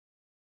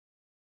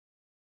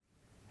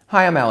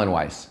Hi, I'm Alan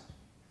Weiss,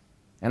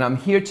 and I'm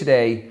here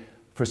today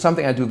for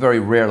something I do very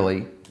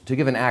rarely, to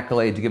give an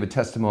accolade, to give a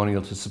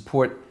testimonial, to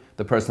support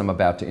the person I'm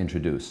about to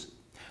introduce.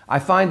 I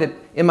find that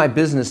in my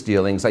business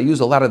dealings, I use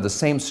a lot of the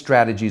same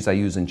strategies I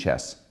use in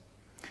chess,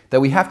 that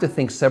we have to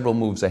think several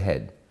moves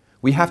ahead.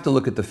 We have to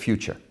look at the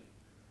future.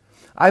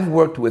 I've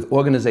worked with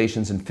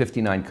organizations in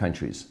 59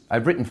 countries.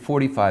 I've written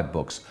 45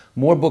 books,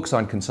 more books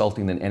on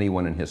consulting than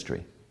anyone in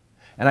history.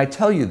 And I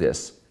tell you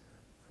this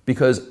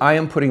because I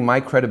am putting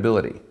my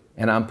credibility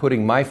and I'm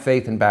putting my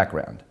faith and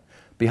background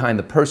behind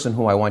the person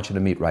who I want you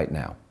to meet right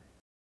now.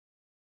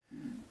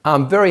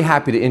 I'm very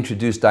happy to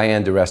introduce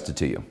Diane DiResta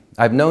to you.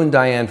 I've known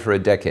Diane for a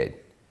decade.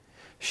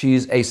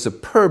 She's a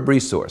superb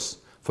resource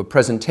for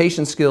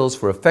presentation skills,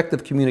 for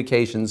effective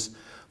communications,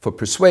 for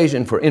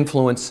persuasion, for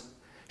influence.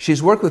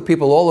 She's worked with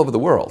people all over the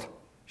world.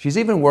 She's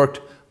even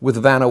worked with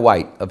Vanna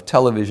White of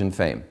television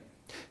fame.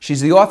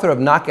 She's the author of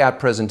Knockout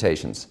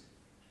Presentations.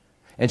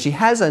 And she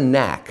has a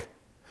knack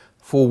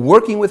for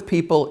working with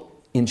people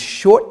in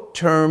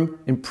short-term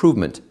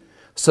improvement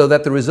so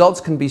that the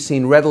results can be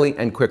seen readily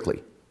and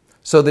quickly,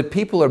 so that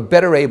people are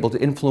better able to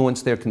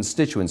influence their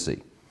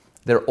constituency,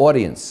 their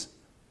audience,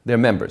 their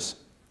members.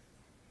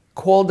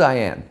 Call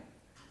Diane.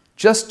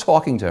 Just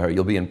talking to her,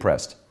 you'll be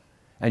impressed,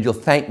 and you'll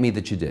thank me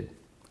that you did.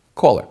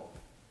 Call her.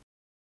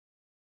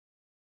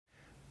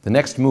 The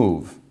next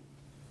move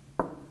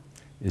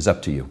is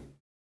up to you.